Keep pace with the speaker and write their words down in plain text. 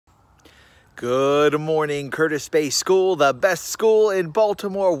Good morning, Curtis Bay School, the best school in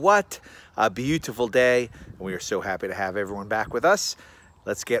Baltimore. What a beautiful day. And we are so happy to have everyone back with us.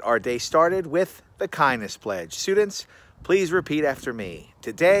 Let's get our day started with the kindness pledge. Students, please repeat after me.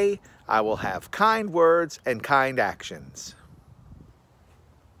 Today, I will have kind words and kind actions.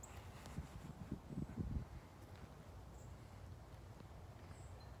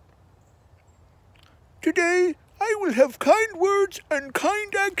 Today, I will have kind words and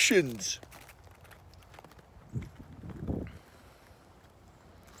kind actions.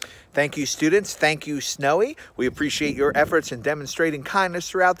 Thank you, students. Thank you, Snowy. We appreciate your efforts in demonstrating kindness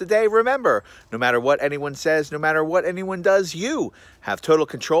throughout the day. Remember, no matter what anyone says, no matter what anyone does, you have total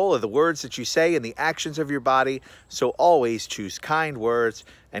control of the words that you say and the actions of your body, so always choose kind words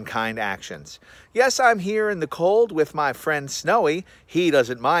and kind actions. Yes, I'm here in the cold with my friend Snowy. He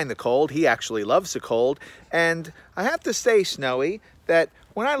doesn't mind the cold. He actually loves the cold. And I have to say, Snowy, that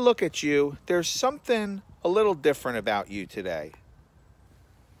when I look at you, there's something a little different about you today.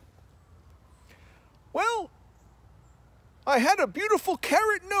 Well, I had a beautiful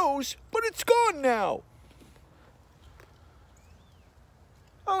carrot nose, but it's gone now.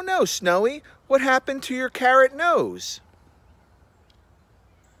 Oh no, Snowy, what happened to your carrot nose?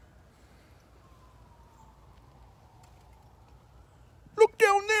 Look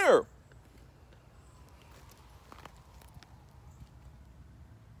down there.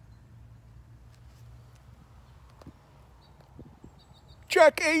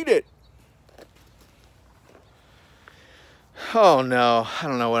 Jack ate it. Oh no, I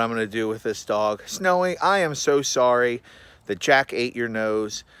don't know what I'm going to do with this dog. Snowy, I am so sorry that Jack ate your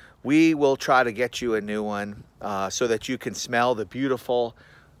nose. We will try to get you a new one so that you can smell the beautiful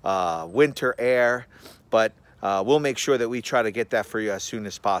winter air. But we'll make sure that we try to get that for you as soon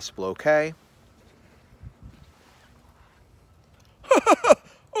as possible, okay?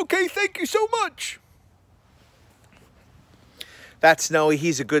 Okay, thank you so much. That's Snowy.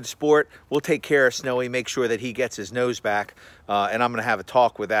 He's a good sport. We'll take care of Snowy, make sure that he gets his nose back. And I'm going to have a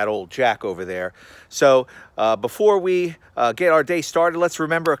talk with that old Jack over there. So before we get our day started, let's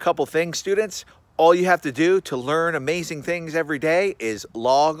remember a couple things, students. All you have to do to learn amazing things every day is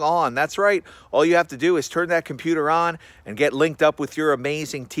log on. That's right. All you have to do is turn that computer on and get linked up with your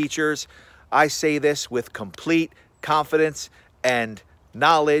amazing teachers. I say this with complete confidence and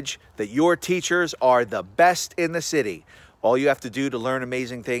knowledge that your teachers are the best in the city. All you have to do to learn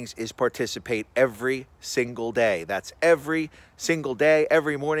amazing things is participate every single day. That's every single day,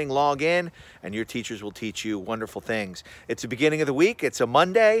 every morning, log in, and your teachers will teach you wonderful things. It's the beginning of the week. It's a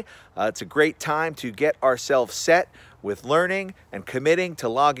Monday. It's a great time to get ourselves set with learning and committing to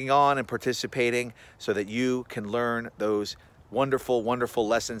logging on and participating so that you can learn those wonderful, wonderful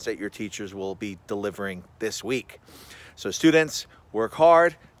lessons that your teachers will be delivering this week. So students, work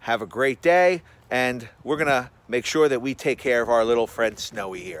hard, have a great day, and we're going to make sure that we take care of our little friend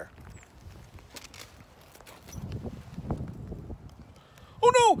Snowy here.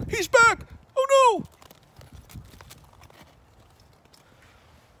 Oh no, he's back. Oh no.